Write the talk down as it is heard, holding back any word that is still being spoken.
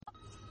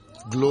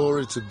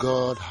Glory to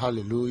God.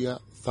 Hallelujah.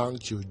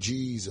 Thank you,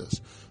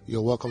 Jesus.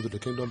 You're welcome to the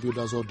Kingdom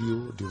Builders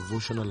Audio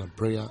Devotional and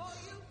Prayer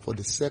for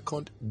the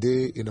second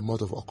day in the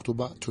month of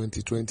October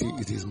 2020.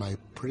 It is my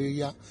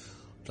prayer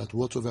that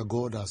whatever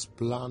God has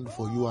planned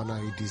for you and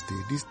I this day,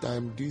 this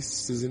time, this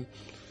season,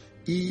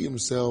 He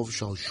Himself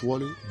shall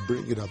surely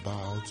bring it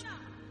about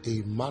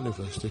a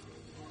manifestation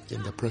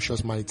in the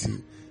precious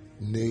mighty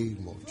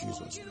name of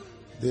Jesus.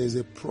 There is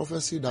a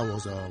prophecy that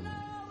was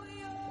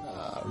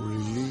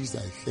released, I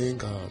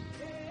think,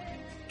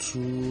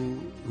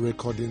 2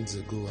 recordings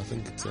ago. I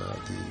think it's the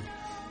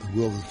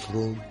Way of the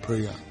Throne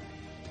prayer.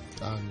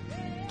 And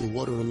the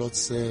word of the Lord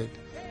said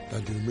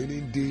that the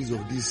remaining days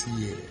of this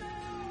year,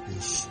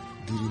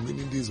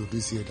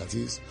 that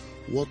is,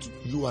 what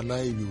you and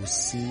I will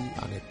see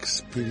and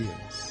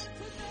experience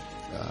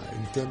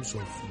in terms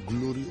of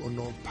glory,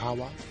 honor,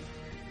 power,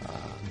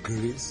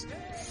 grace,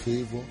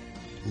 favor,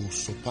 will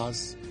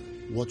surpass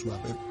what you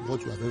have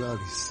ever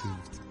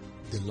received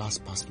the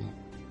last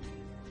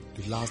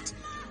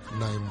 9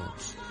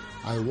 months.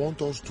 I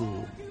want us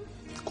to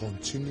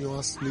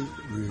continuously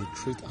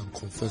reiterate and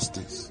confess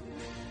this.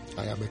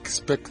 I am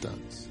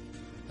expectant.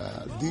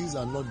 These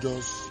are not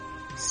just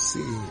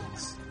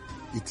sayings.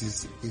 It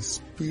is a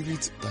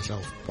spirit that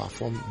shall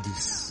perform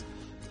this.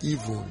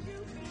 Even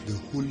the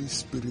Holy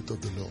Spirit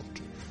of the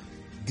Lord.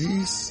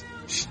 These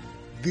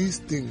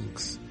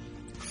things,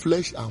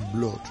 flesh and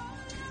blood,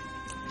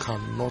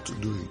 cannot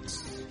do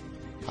it.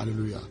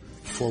 Hallelujah.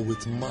 For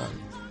with man,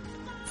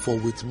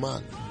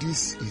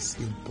 this is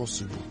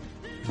impossible.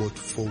 But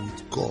for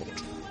with God,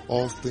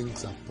 all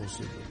things are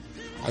possible.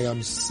 I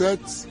am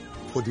set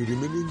for the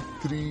remaining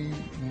 3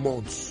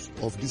 months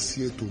of this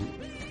year to,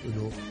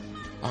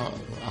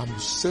 I'm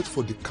set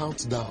for the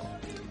countdown.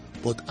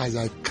 But as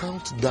I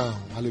count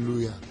down,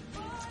 hallelujah,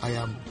 I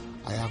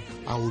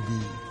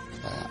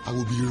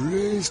will be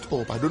raised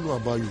up. I don't know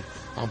about you.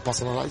 I'm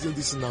personalizing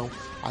this now.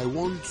 I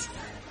want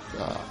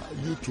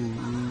you to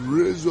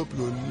raise up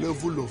your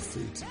level of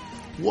faith.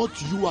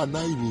 What you and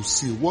I will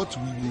see, what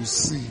we will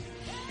see,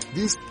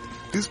 this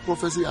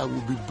prophecy, I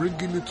will be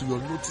bringing it to your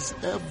notice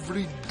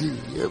every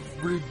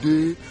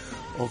day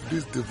of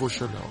this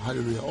devotional.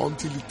 Hallelujah.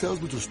 Until He tells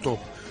me to stop,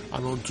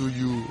 and until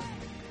you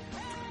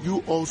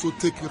also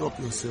take it up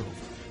yourself.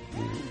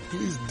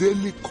 Please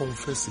daily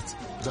confess it,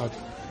 that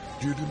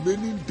the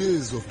remaining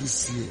days of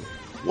this year,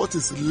 what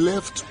is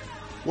left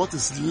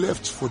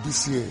for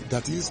this year,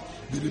 that is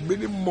the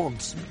remaining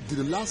months,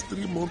 the last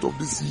 3 months of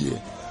this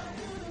year,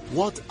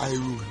 what I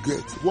will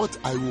get, what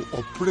I will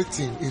operate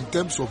in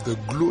terms of the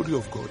glory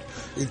of God,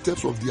 in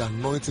terms of the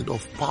anointing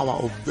of power,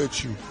 of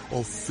virtue,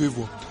 of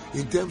favor,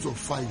 in terms of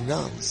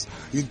finance,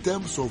 in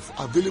terms of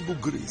available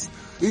grace,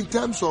 in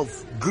terms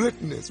of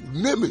greatness,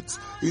 name it,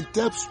 in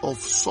terms of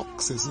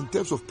success, in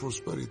terms of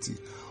prosperity,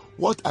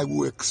 what I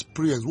will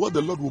experience, what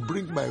the Lord will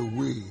bring my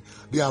way,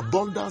 the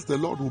abundance the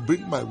Lord will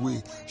bring my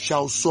way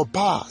shall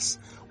surpass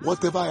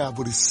whatever I have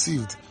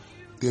received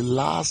the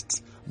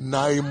last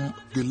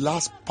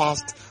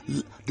past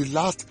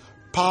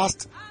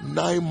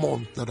 9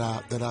 months that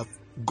I've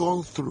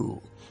gone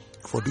through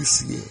for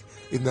this year,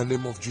 in the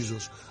name of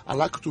Jesus. I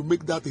like to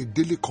make that a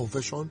daily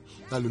confession.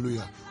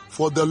 Hallelujah.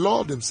 For the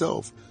Lord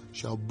Himself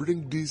shall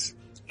bring this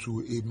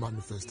to a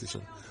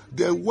manifestation.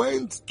 They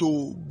went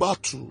to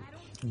battle.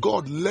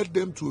 God led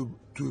them to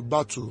a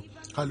battle.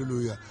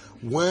 Hallelujah.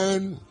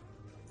 When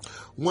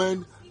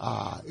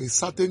a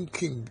certain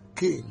king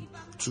came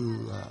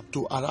to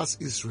harass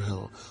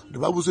Israel, the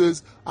Bible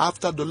says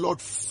after the Lord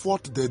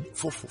fought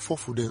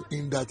for them,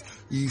 in that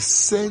He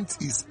sent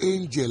His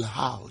angel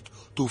out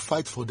to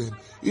fight for them.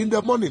 In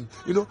the morning,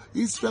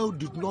 Israel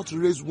did not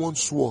raise one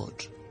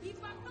sword.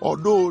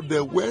 Although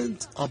they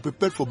went and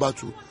prepared for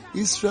battle,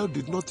 Israel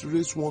did not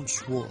raise one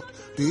sword.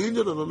 The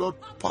angel of the Lord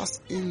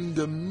passed in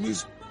the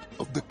midst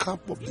of the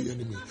camp of the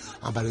enemy.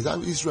 And by the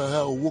time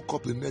Israel woke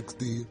up the next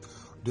day,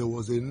 there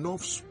was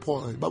enough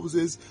spoil. The Bible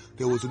says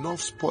there was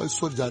enough spoil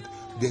such that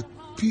they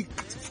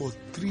picked for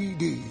 3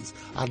 days,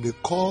 and they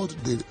called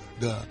the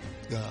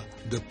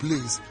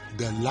place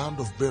the land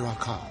of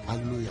Barakah.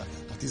 Hallelujah.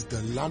 That is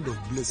the land of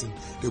blessing.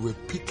 They were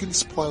picking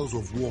spoils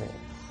of war.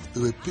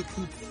 They were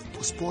picking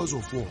spoils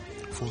of war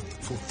for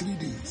 3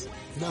 days.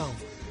 Now,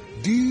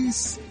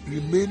 these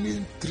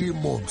remaining 3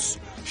 months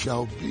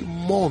shall be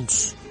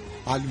months,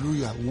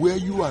 hallelujah, where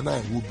you and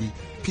I will be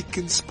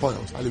picking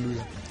spoils.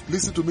 Hallelujah.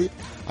 Listen to me.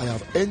 I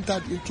have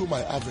entered into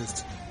my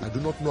harvest. I do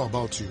not know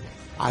about you.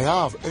 I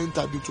have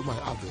entered into my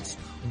harvest.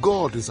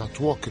 God is at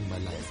work in my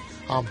life.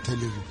 I'm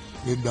telling you,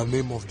 in the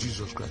name of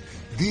Jesus Christ.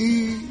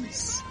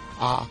 These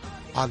are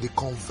the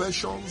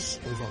confessions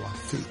of our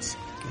faith.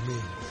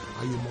 Amen.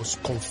 And you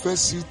must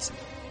confess it,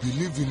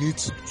 believe in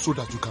it, so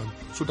that it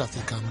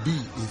can be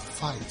a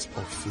fight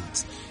of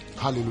faith.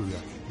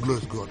 Hallelujah. Glory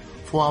to God.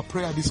 For our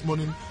prayer this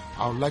morning,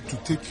 I would like to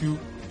take you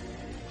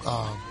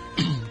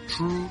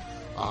through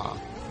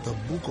the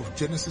book of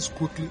Genesis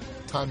quickly.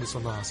 Time is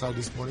on our side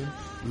this morning.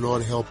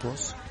 Lord, help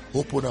us.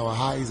 Open our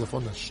eyes of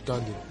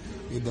understanding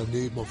in the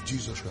name of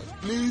Jesus Christ.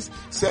 Please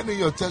send in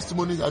your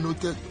testimonies. I know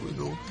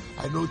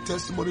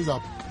testimonies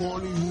are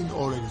pouring in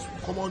already. So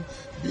come on,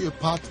 be a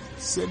part.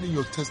 Send in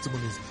your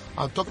testimonies.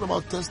 I'm talking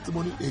about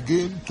testimony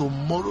again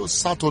tomorrow,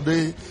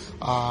 Saturday,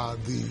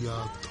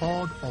 the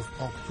 3rd of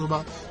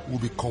October, will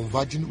be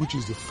converging, which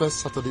is the first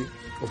Saturday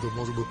of the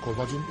month. We'll be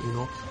converging,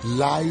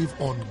 live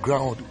on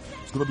ground.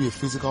 It's going to be a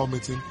physical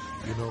meeting,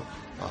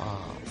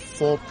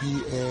 4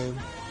 p.m.,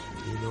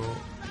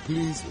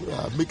 Please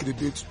make the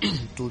date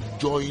to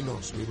join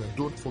us.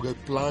 Don't forget,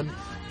 plan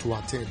to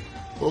attend.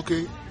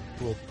 Okay,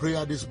 for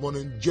prayer this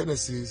morning,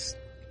 Genesis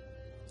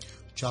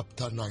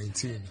chapter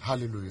 19.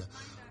 Hallelujah.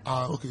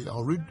 Okay,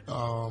 I'll read,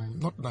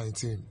 not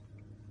 19.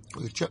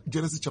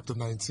 Genesis chapter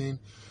 19.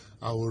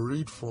 I will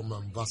read from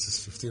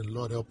verses 15.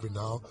 Lord, help me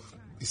now.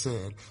 He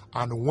said,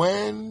 and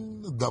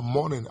when the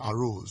morning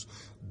arose,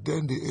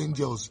 then the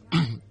angels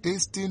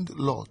hastened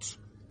Lot,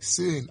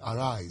 saying,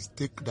 arise,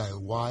 take thy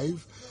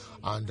wife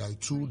and thy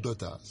 2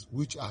 daughters,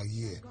 which are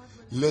here,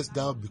 lest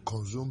thou be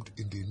consumed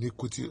in the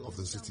iniquity of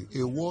the city.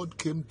 A word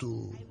came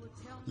to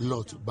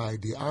Lot by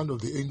the hand of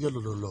the angel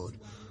of the Lord.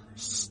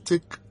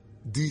 Take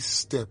these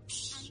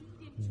steps,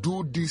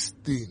 do this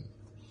thing,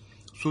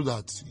 so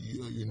that,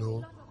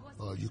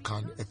 you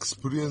can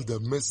experience the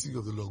mercy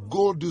of the Lord.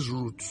 Go this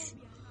route,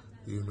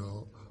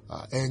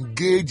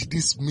 engage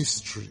this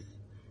mystery.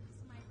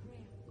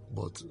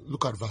 But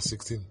look at verse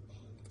 16.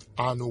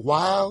 And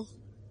while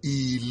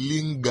he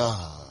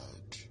lingered,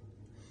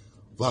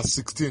 verse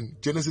 16,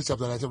 Genesis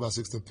chapter 19, verse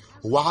 16.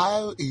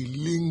 While he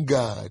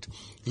lingered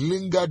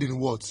in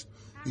what?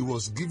 He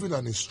was given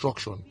an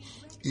instruction.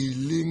 He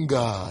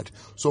lingered.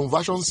 Some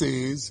version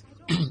says,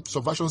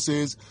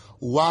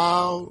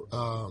 while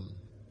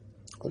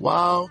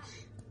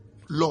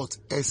Lot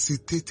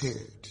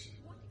hesitated.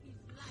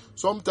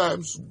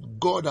 Sometimes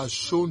God has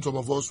shown some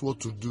of us what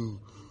to do.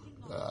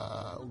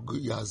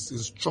 He has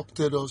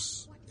instructed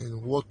us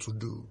in what to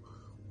do,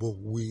 but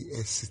we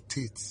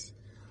hesitate.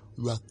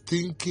 We are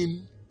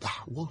thinking,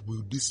 what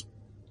will this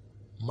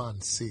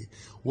man say?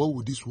 What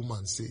will this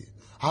woman say?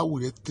 How will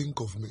they think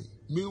of me?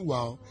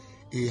 Meanwhile,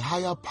 a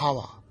higher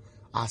power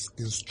has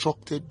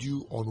instructed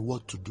you on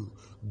what to do.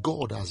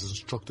 God has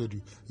instructed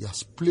you. He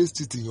has placed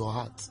it in your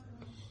heart.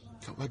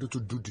 Why don't you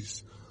do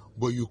this?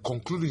 But you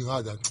conclude in your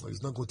heart that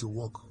it's not going to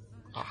work.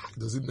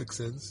 Does it make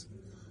sense?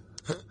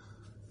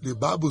 The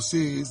Bible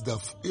says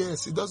that,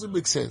 yes, it doesn't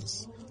make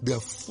sense. The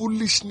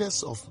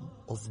foolishness of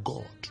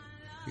God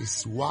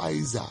is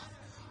wiser,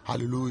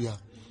 hallelujah,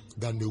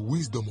 than the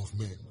wisdom of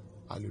men.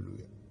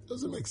 Hallelujah.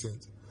 Doesn't make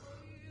sense.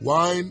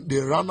 Wine,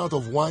 they ran out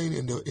of wine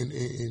in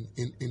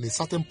a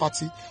certain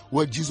party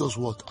where Jesus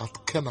was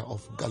at Cana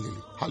of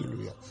Galilee.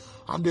 Hallelujah.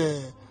 And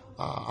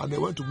they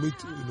went to meet,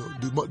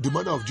 the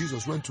mother of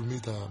Jesus went to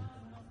meet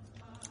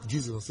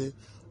Jesus and said,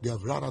 they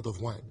have run out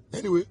of wine.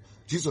 Anyway,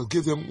 Jesus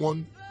gave them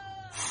one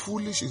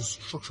foolish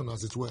instruction,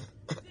 as it were.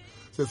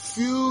 Say,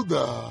 fill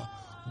the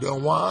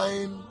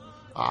wine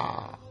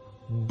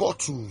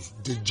bottles,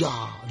 the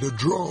jar, the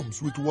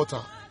drums with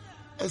water.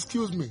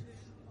 Excuse me,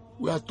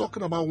 we are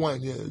talking about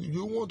wine here.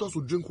 You want us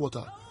to drink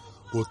water?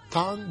 But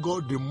thank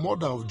God the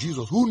mother of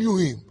Jesus, who knew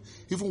him,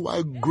 even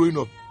while growing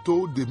up,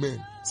 told the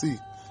men, see,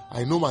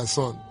 I know my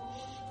son.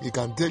 He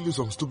can tell you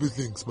some stupid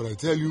things, but I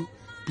tell you,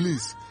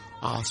 please,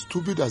 as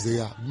stupid as they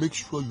are, make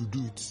sure you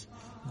do it.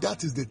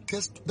 That is the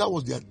test. That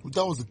was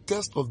the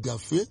test of their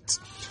faith.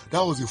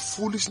 That was the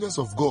foolishness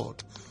of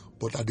God.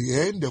 But at the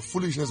end, the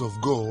foolishness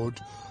of God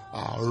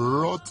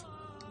wrought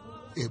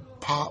a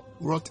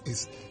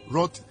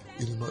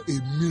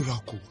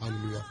miracle.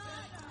 Hallelujah.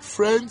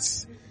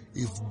 Friends,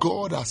 if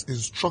God has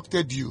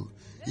instructed you,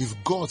 if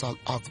God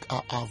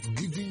have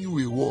given you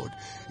a word,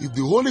 if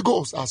the Holy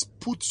Ghost has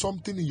put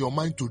something in your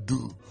mind to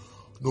do,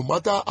 no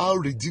matter how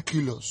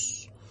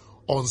ridiculous,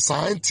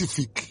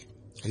 unscientific,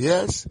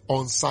 no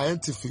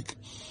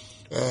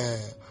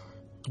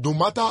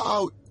matter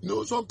how,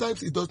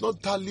 sometimes it does not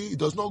tally, it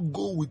does not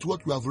go with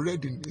what we have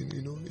read in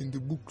the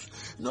books.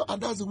 And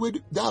that's the way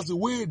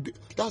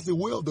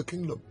of the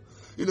kingdom.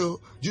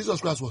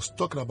 Jesus Christ was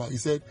talking about, he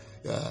said,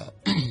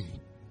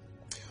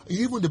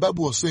 even the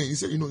Bible was saying, he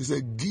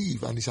said,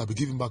 give and it shall be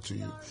given back to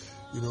you.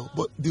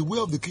 But the way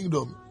of the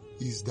kingdom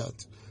is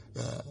that,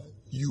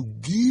 you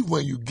give.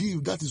 When you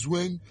give, that is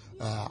when,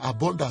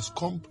 abundance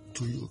comes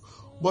to you.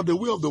 But the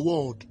way of the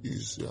world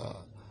is,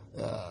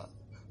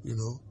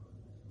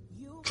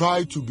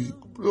 try to be,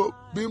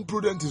 being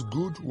prudent is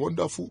good,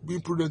 wonderful.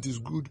 Being prudent is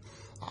good.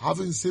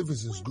 Having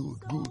savings is good.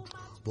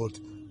 But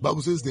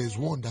Bible says there is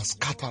one that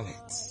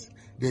scattereth.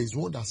 There is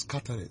one that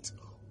scattereth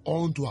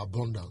unto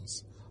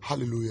abundance.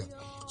 Hallelujah.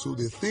 So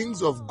the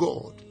things of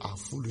God are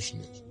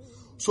foolishness.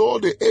 So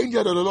the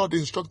angel of the Lord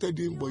instructed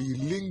him, but he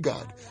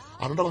lingered.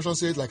 Another version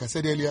says, like I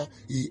said earlier,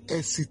 he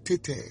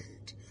hesitated.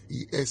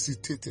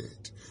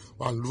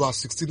 And verse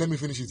 16, let me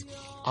finish it.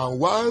 And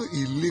while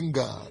he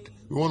lingered,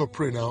 we want to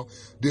pray now,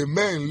 the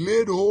men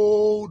laid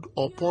hold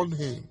upon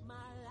him,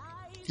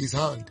 his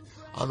hand,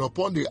 and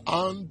upon the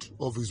hand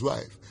of his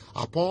wife,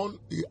 upon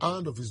the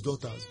hand of his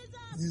daughters.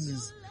 This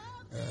is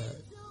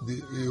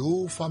a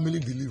whole family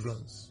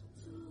deliverance.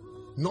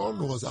 None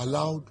was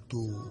allowed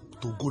to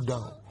go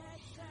down.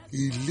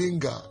 He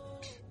lingered.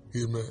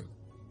 Amen.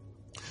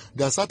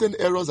 There are certain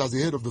errors as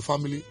the head of the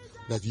family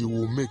that you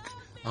will make,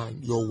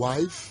 and your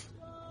wife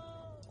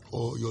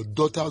or your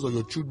daughters or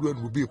your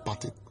children will be a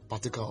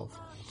partaker of.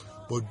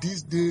 But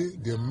this day,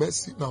 the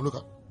mercy. Now look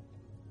at.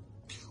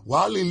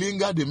 While he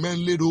lingered, the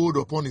man laid hold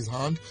upon his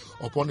hand,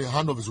 upon the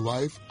hand of his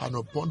wife, and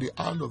upon the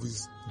hand of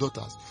his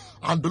daughters.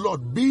 And the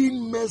Lord,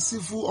 being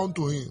merciful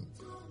unto him,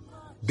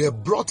 they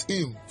brought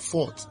him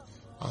forth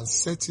and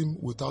set him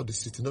without the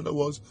city. In other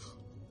words,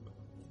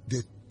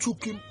 they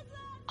took him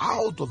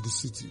out of the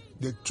city.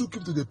 They took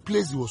him to the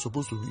place he was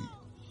supposed to be.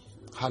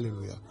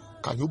 Hallelujah.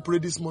 Can you pray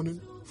this morning?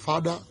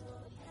 Father,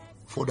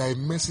 for thy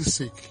mercy's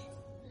sake,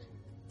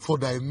 for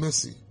thy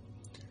mercy,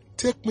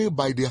 take me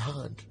by the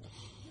hand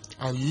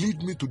and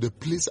lead me to the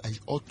place I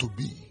ought to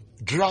be.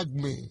 Drag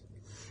me.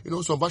 You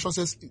know, some version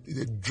says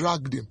they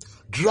dragged him.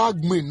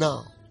 Drag me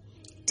now.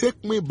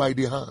 Take me by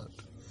the hand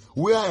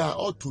where I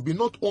ought to be.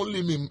 Not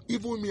only me,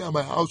 even me and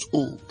my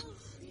household.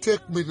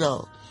 Take me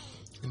now.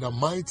 In the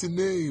mighty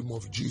name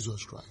of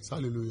Jesus Christ.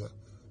 Hallelujah.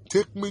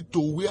 Take me to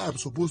where I'm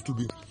supposed to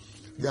be.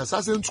 There are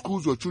certain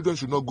schools your children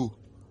should not go.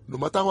 No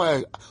matter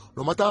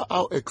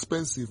how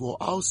expensive or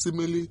how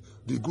seemingly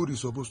the good is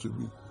supposed to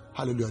be.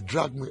 Hallelujah.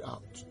 Drag me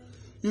out.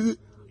 You see,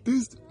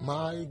 this,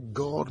 my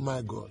God.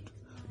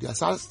 There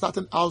are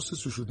certain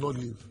houses you should not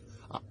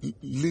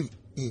live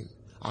in.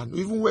 And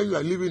even when you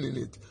are living in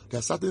it, there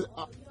are certain,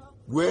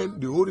 when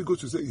the Holy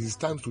Ghost will say, it is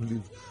time to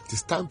live. It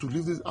is time to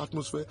leave this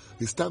atmosphere.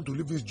 It's time to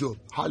leave this job.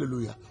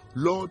 Hallelujah.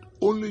 Lord,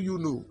 only you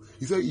know.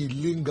 He said he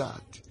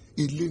lingered.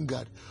 He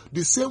lingered.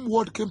 The same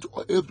word came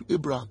to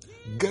Abraham.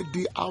 Get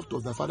thee out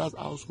of thy father's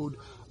household,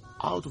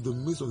 out of the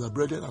midst of thy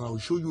brethren, and I will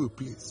show you a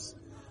place.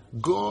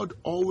 God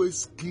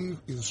always gives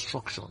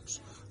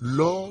instructions.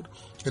 Lord,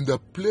 in the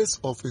place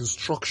of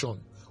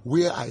instruction,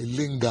 where I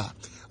linger,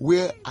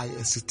 where I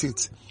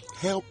hesitate,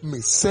 help me,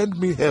 send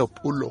me help,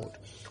 O Lord,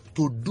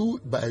 to do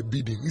by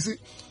bidding. You see,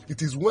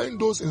 it is when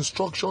those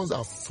instructions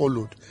are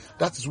followed,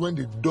 that is when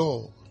the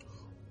door,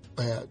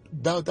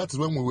 that is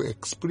when we will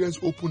experience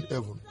open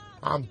heaven.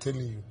 I'm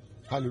telling you,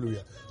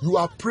 hallelujah. You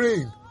are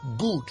praying,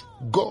 good,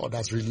 God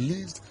has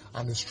released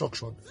an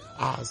instruction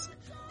as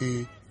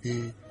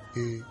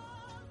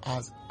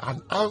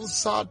an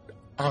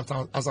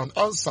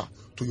answer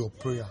to your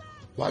prayer.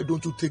 Why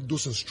don't you take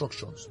those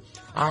instructions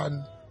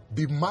and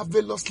be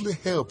marvelously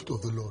helped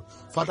of the Lord?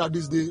 Father,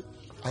 this day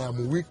I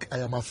am weak, I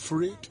am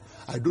afraid,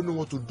 I don't know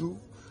what to do.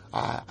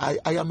 I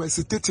am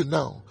hesitating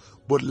now,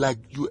 but like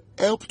you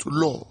helped,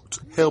 Lord,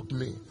 help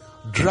me,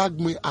 drag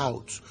me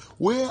out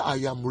where I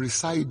am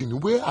residing,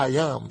 where I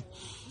am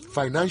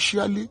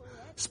financially,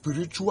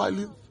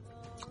 spiritually,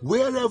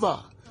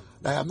 wherever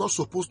I am not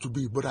supposed to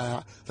be, but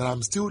that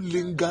I'm still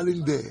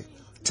lingering there.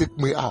 Take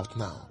me out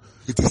now.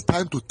 It is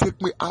time to take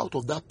me out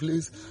of that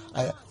place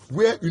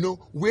where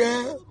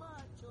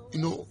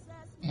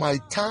my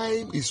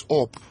time is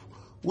up,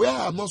 where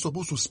I'm not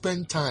supposed to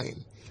spend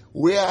time,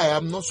 where I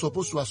am not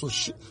supposed to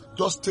associate.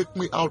 Just take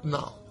me out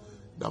now.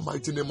 In the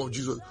mighty name of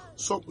Jesus.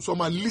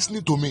 Some are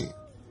listening to me.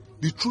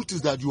 The truth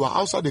is that you are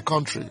outside the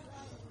country.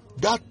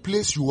 That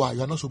place you are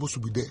not supposed to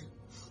be there.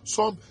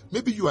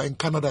 Maybe you are in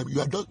Canada.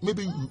 You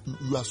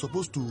are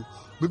supposed to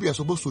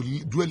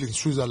dwell in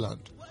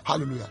Switzerland.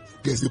 Hallelujah.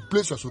 There's a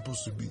place you are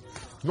supposed to be.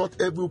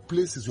 Not every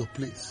place is your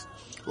place.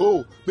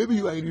 Oh, maybe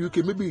you are in the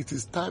UK. Maybe it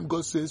is time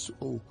God says,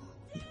 oh,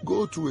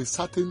 go to a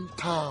certain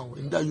town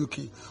in that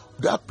UK.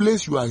 That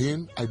place you are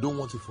in, I don't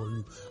want it for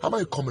you. How am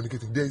I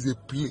communicating? There is a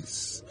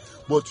place.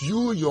 But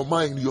you, your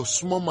mind, your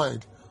small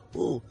mind,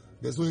 oh,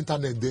 there's no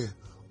internet there.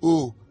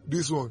 Oh,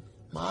 this one.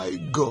 My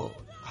God.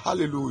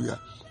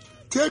 Hallelujah.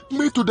 Take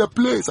me to the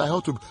place I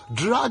ought to be.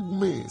 Drag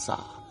me, sir.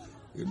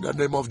 In the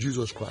name of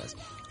Jesus Christ.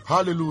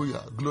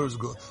 Hallelujah. Glory to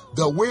God.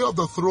 The Way of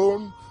the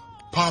Throne,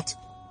 part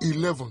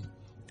 11.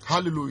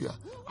 Hallelujah.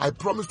 I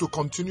promise to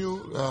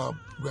continue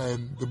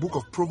the book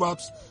of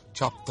Proverbs,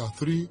 chapter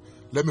 3.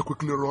 Let me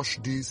quickly rush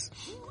this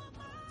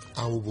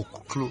and we will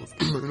close.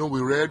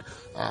 We read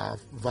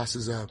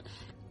verses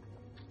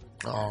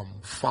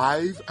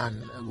 5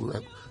 and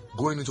we're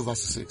going into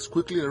verse 6.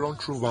 Quickly run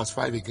through verse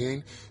 5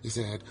 again. He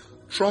said,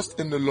 trust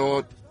in the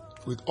Lord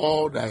with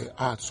all thy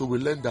heart. So we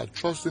learn that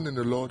trusting in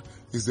the Lord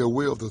is the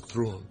way of the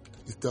throne.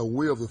 It's the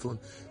way of the throne.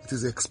 It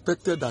is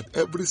expected that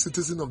every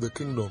citizen of the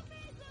kingdom,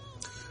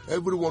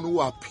 everyone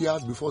who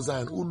appears before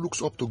Zion, who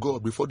looks up to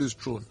God before this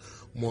throne,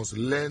 must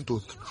learn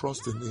to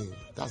trust in Him.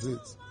 That's it.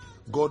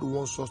 God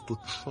wants us to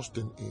trust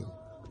in Him.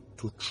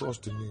 To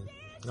trust in Him.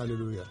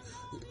 Hallelujah.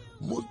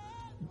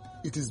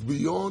 It is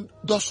beyond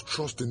just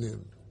trust in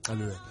Him.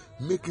 Hallelujah.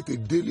 Make it a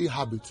daily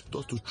habit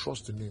just to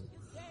trust in Him.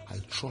 I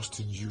trust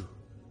in you.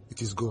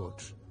 It is God.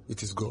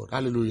 It is God.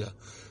 Hallelujah.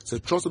 So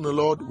trust in the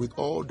Lord with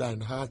all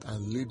thine heart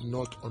and lean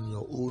not on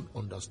your own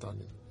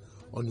understanding.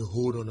 On your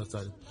own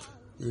understanding.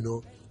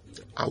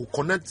 I will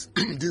connect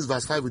this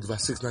verse 5 with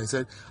verse 6. Now he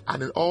said,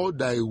 and in all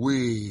thy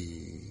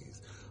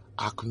ways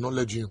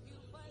acknowledge Him.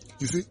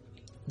 You see,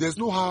 There's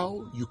no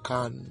how you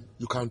can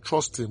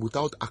trust him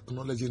without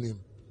acknowledging him.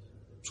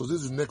 So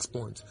this is the next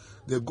point.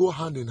 They go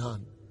hand in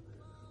hand.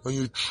 When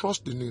you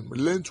trust in him,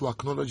 learn to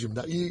acknowledge him,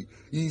 that he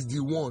is the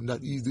one,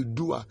 that he is the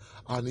doer,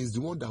 and he is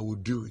the one that will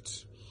do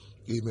it.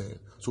 Amen.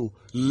 So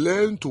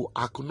learn to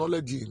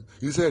acknowledge him.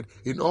 He said,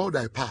 in all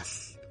thy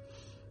paths,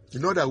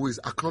 in other ways,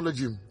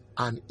 acknowledge him,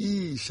 and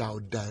he shall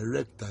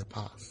direct thy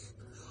path.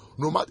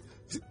 No matter,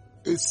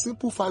 a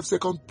simple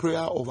 5-second prayer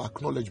of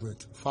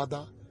acknowledgement.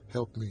 Father,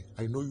 help me.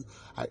 I know you.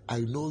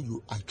 I know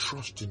you. I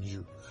trust in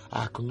you.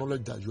 I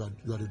acknowledge that you are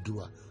the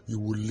doer. You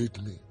will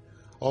lead me.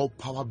 All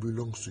power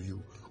belongs to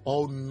you.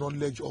 All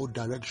knowledge, all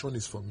direction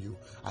is from you.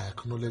 I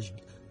acknowledge.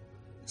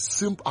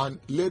 Simple, and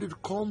let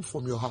it come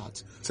from your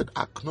heart. Said,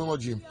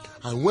 acknowledge him.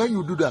 And when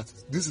you do that,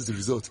 this is the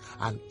result.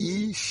 And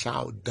he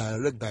shall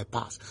direct thy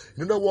path.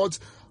 In other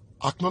words,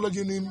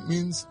 acknowledging him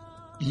means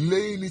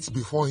laying it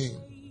before him.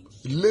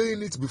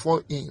 Laying it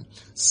before him.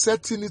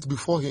 Setting it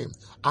before him.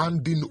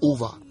 Handing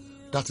over.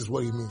 That is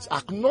what it means.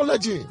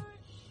 Acknowledging.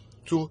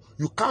 So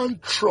you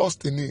can't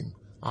trust in him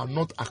and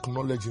not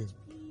acknowledging.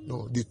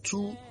 No, the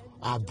two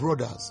are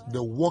brothers. They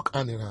walk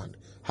hand in hand.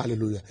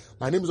 Hallelujah.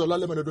 My name is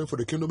Olale Manedoin for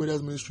the Kingdom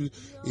Medias Ministry.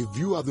 If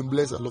you have been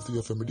blessed, I'd love to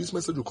hear from you. This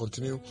message will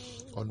continue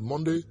on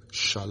Monday.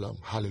 Shalom.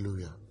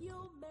 Hallelujah. You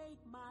make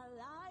my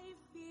life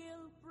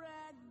feel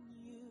brand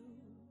new.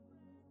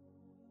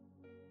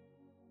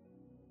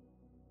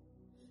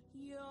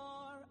 You're